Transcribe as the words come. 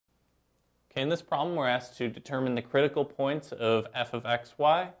Okay, in this problem, we're asked to determine the critical points of f of x,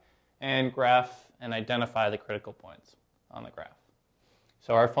 y, and graph and identify the critical points on the graph.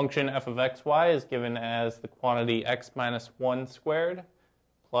 So our function f of x, y is given as the quantity x minus 1 squared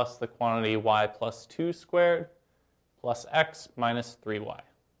plus the quantity y plus 2 squared plus x minus 3y.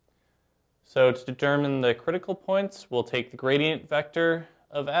 So to determine the critical points, we'll take the gradient vector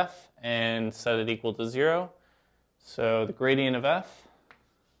of f and set it equal to 0. So the gradient of f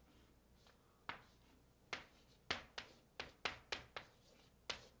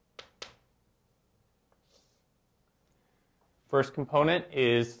first component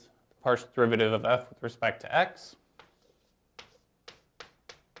is the partial derivative of f with respect to x.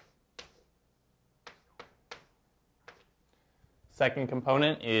 Second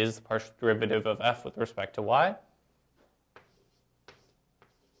component is the partial derivative of f with respect to y.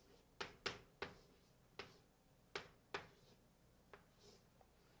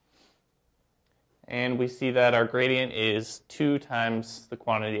 And we see that our gradient is 2 times the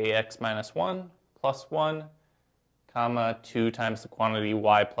quantity x minus 1 plus 1, comma 2 times the quantity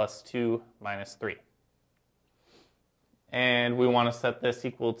y plus 2 minus 3. And we want to set this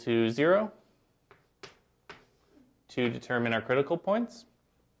equal to 0 to determine our critical points.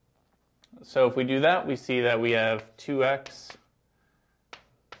 So if we do that, we see that we have 2x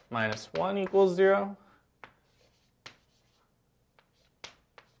minus 1 equals 0.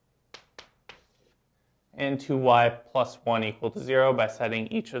 And 2y plus 1 equal to 0 by setting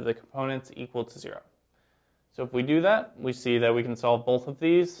each of the components equal to 0. So if we do that, we see that we can solve both of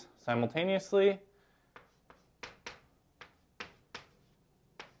these simultaneously.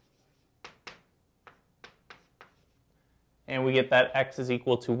 And we get that x is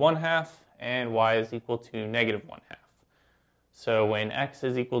equal to 1/2 and y is equal to negative 1/2. So when x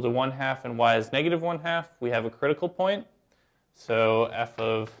is equal to 1/2 and y is negative 1/2, we have a critical point. So f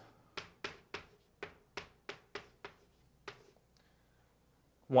of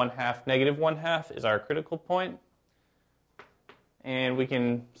negative 1/2 is our critical point. And we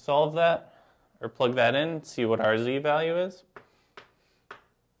can solve that or plug that in, see what our z value is.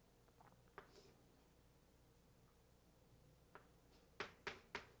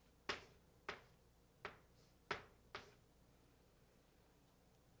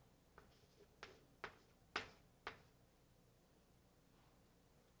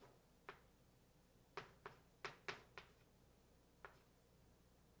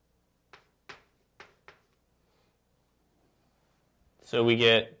 So we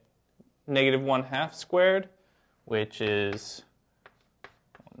get negative 1/2 squared, which is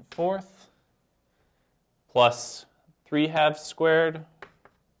 1/4, plus 3/2 squared,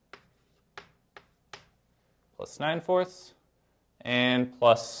 plus 9/4, and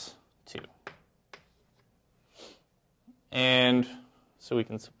plus 2. And so we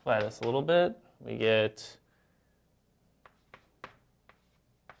can simplify this a little bit. We get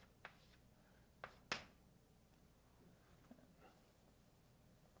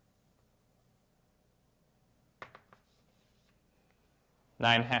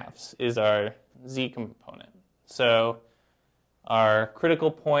nine halves is our z component. So our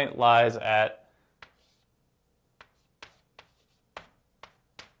critical point lies at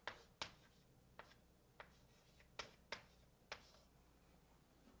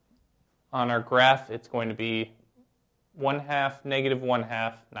on our graph, it's going to be 1/2, negative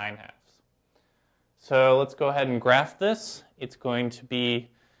 1/2, 9/2. So let's go ahead and graph this. It's going to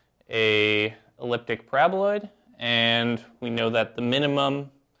be an elliptic paraboloid. And we know that the minimum,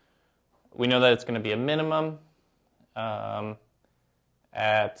 we know that it's going to be a minimum at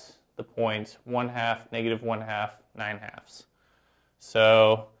the point 1/2, negative 1/2, 9/2.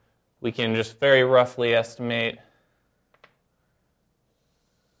 So we can just very roughly estimate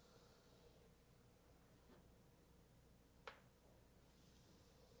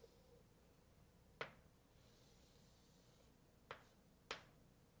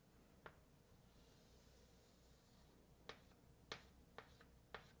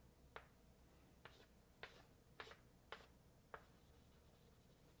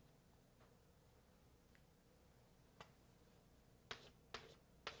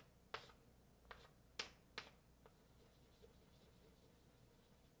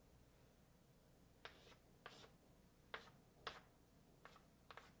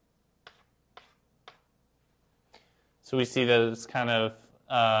so we see that it's kind of,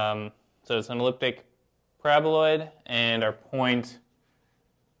 so it's an elliptic paraboloid, and our point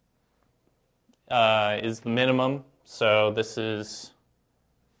is the minimum. So this is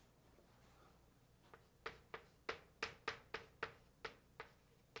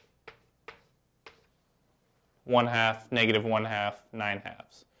 1/2, negative 1/2,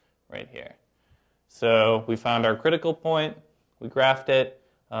 9/2, right here. So we found our critical point, we graphed it.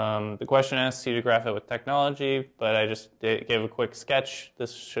 The question asks you to graph it with technology, but I just gave a quick sketch.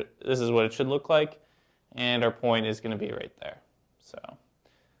 This is what it should look like, and our point is going to be right there. So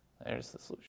there's the solution.